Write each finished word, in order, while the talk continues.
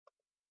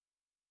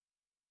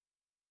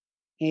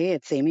Hey,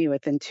 it's Amy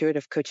with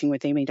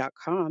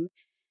intuitivecoachingwithamy.com.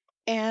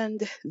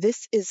 And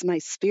this is my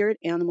Spirit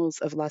Animals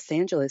of Los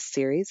Angeles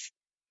series.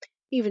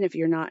 Even if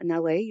you're not in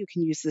LA, you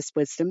can use this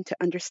wisdom to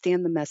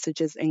understand the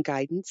messages and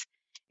guidance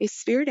a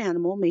spirit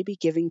animal may be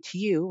giving to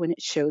you when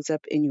it shows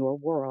up in your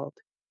world.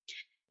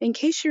 In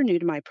case you're new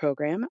to my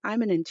program,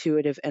 I'm an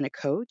intuitive and a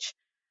coach.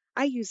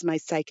 I use my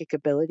psychic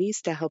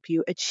abilities to help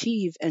you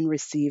achieve and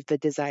receive the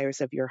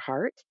desires of your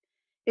heart.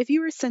 If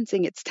you are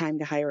sensing it's time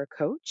to hire a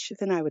coach,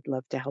 then I would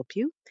love to help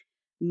you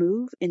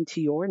move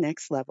into your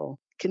next level.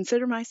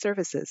 Consider my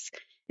services,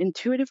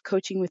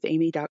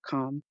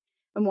 intuitivecoachingwithamy.com.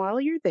 And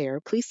while you're there,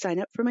 please sign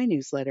up for my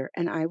newsletter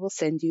and I will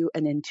send you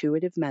an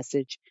intuitive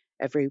message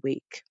every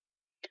week.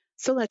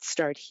 So let's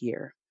start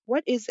here.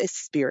 What is a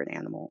spirit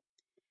animal?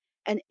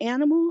 An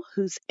animal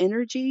whose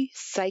energy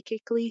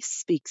psychically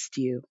speaks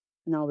to you.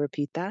 And I'll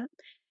repeat that.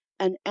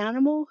 An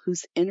animal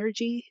whose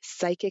energy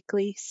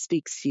psychically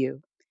speaks to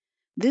you.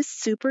 This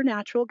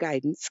supernatural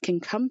guidance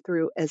can come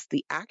through as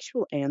the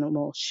actual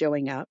animal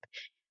showing up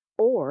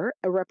or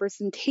a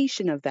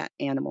representation of that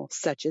animal,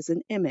 such as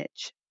an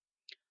image.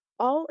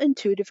 All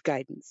intuitive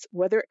guidance,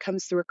 whether it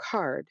comes through a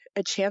card,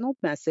 a channeled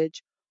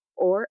message,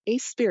 or a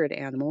spirit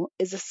animal,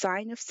 is a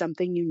sign of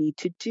something you need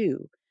to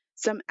do,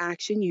 some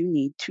action you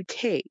need to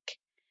take.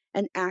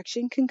 An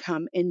action can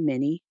come in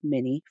many,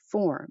 many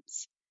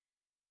forms.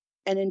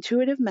 An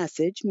intuitive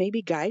message may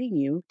be guiding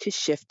you to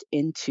shift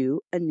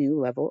into a new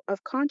level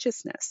of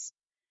consciousness.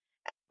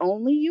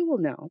 Only you will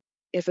know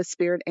if a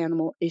spirit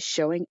animal is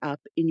showing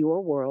up in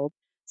your world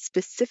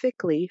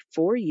specifically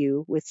for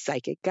you with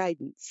psychic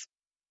guidance.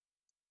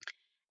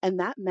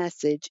 And that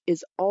message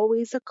is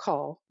always a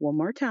call, one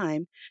more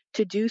time,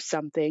 to do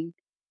something,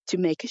 to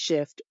make a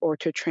shift, or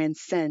to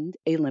transcend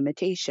a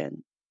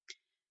limitation.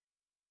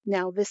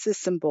 Now, this is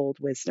some bold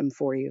wisdom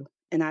for you,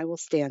 and I will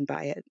stand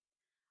by it.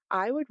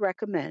 I would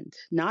recommend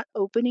not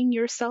opening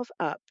yourself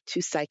up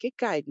to psychic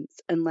guidance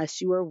unless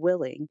you are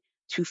willing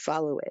to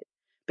follow it,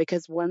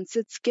 because once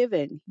it's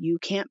given, you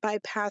can't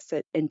bypass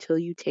it until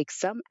you take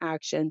some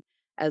action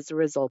as a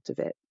result of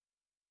it.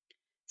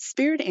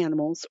 Spirit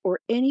animals,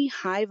 or any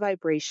high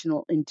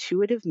vibrational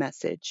intuitive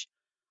message,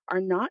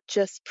 are not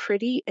just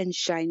pretty and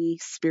shiny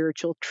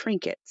spiritual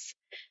trinkets.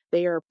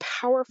 They are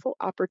powerful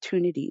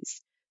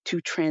opportunities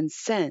to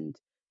transcend,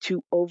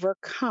 to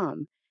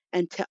overcome,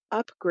 and to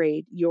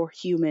upgrade your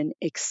human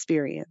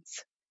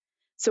experience.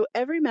 So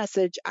every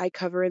message I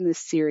cover in this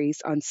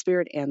series on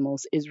spirit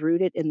animals is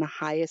rooted in the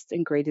highest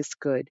and greatest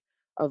good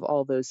of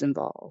all those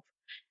involved.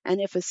 And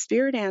if a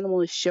spirit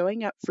animal is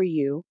showing up for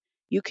you,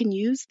 you can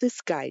use this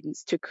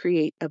guidance to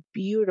create a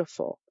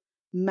beautiful,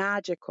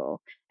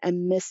 magical,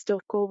 and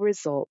mystical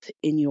result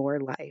in your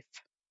life.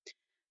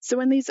 So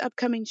in these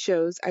upcoming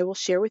shows, I will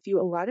share with you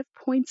a lot of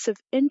points of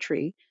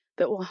entry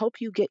that will help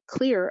you get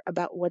clear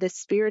about what a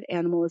spirit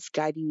animal is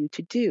guiding you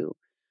to do,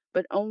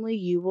 but only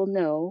you will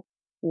know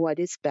what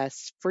is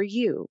best for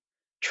you.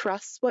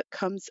 Trust what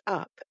comes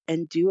up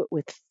and do it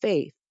with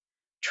faith,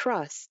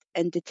 trust,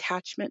 and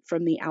detachment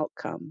from the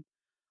outcome.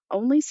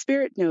 Only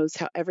Spirit knows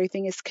how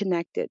everything is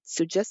connected,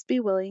 so just be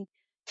willing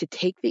to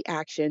take the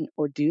action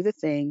or do the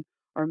thing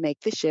or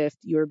make the shift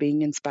you're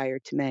being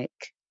inspired to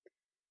make.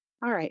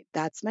 All right,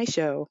 that's my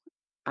show.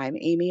 I'm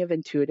Amy of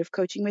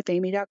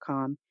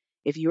intuitivecoachingwithamy.com.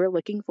 If you are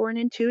looking for an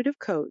intuitive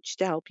coach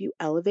to help you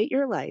elevate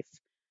your life,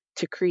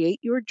 to create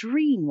your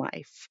dream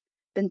life,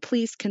 then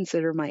please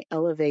consider my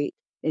Elevate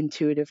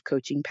Intuitive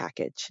Coaching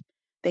Package.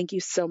 Thank you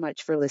so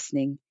much for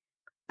listening.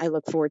 I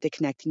look forward to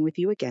connecting with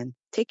you again.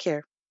 Take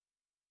care.